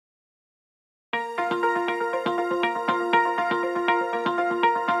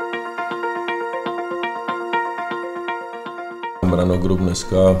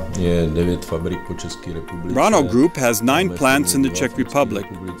Brano Group has 9 plants in the Czech Republic.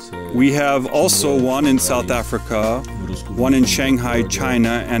 We have also one in South Africa, one in Shanghai,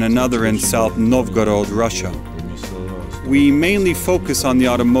 China, and another in South Novgorod, Russia. We mainly focus on the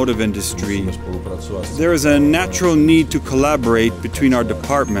automotive industry. There is a natural need to collaborate between our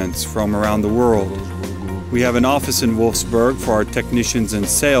departments from around the world. We have an office in Wolfsburg for our technicians and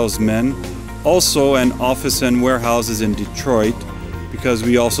salesmen, also an office and warehouses in Detroit, because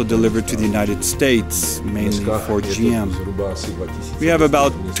we also deliver to the United States, mainly for GM. We have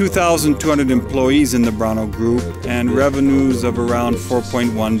about 2,200 employees in the Brano Group and revenues of around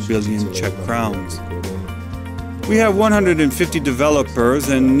 4.1 billion Czech crowns. We have 150 developers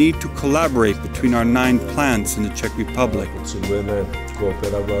and need to collaborate between our 9 plants in the Czech Republic.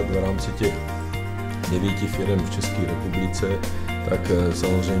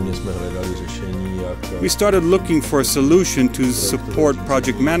 We started looking for a solution to support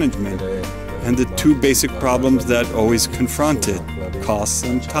project management and the 2 basic problems that always confront it, costs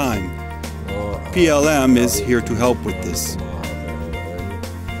and time. PLM is here to help with this.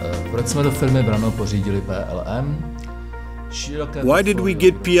 Why did we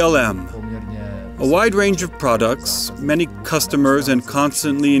get PLM? A wide range of products, many customers, and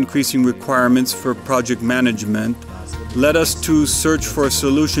constantly increasing requirements for project management led us to search for a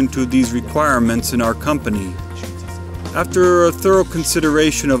solution to these requirements in our company. After a thorough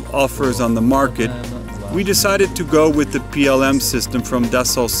consideration of offers on the market, we decided to go with the PLM system from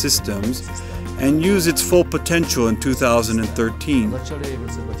Dassault Systèmes and use its full potential in 2013.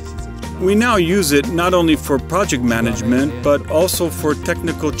 We now use it not only for project management, but also for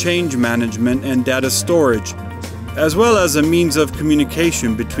technical change management and data storage, as well as a means of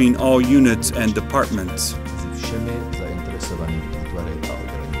communication between all units and departments.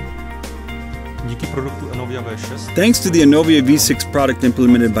 Thanks to the ENOVIA V6 product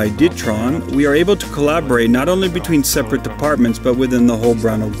implemented by DYTRON, we are able to collaborate not only between separate departments, but within the whole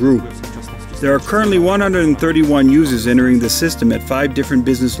Brano Group. There are currently 131 users entering the system at 5 different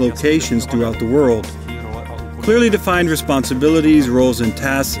business locations throughout the world. Clearly defined responsibilities, roles, and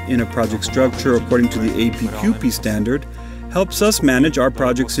tasks in a project structure according to the APQP standard helps us manage our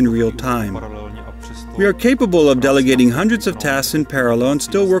projects in real time. We are capable of delegating hundreds of tasks in parallel and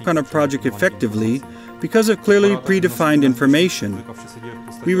still work on a project effectively because of clearly predefined information.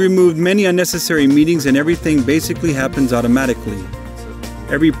 We removed many unnecessary meetings and everything basically happens automatically.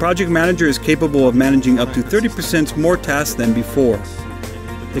 Every project manager is capable of managing up to 30% more tasks than before.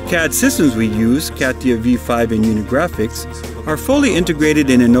 The CAD systems we use, CATIA V5 and Unigraphics, are fully integrated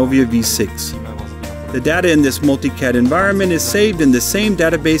in ENOVIA V6. The data in this multi-CAD environment is saved in the same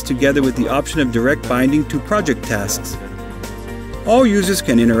database together with the option of direct binding to project tasks. All users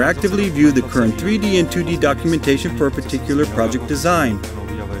can interactively view the current 3D and 2D documentation for a particular project design.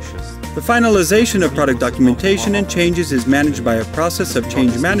 The finalization of product documentation and changes is managed by a process of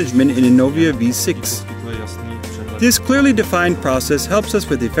change management in ENOVIA V6. This clearly defined process helps us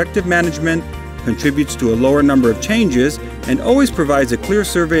with effective management, contributes to a lower number of changes, and always provides a clear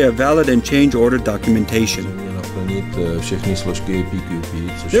survey of valid and change order documentation.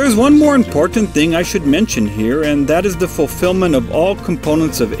 There is one more important thing I should mention here, and that is the fulfillment of all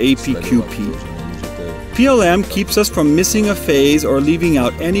components of APQP. PLM keeps us from missing a phase or leaving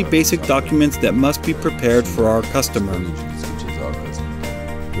out any basic documents that must be prepared for our customer.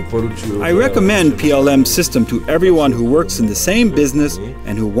 I recommend PLM system to everyone who works in the same business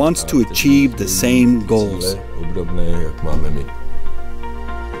and who wants to achieve the same goals.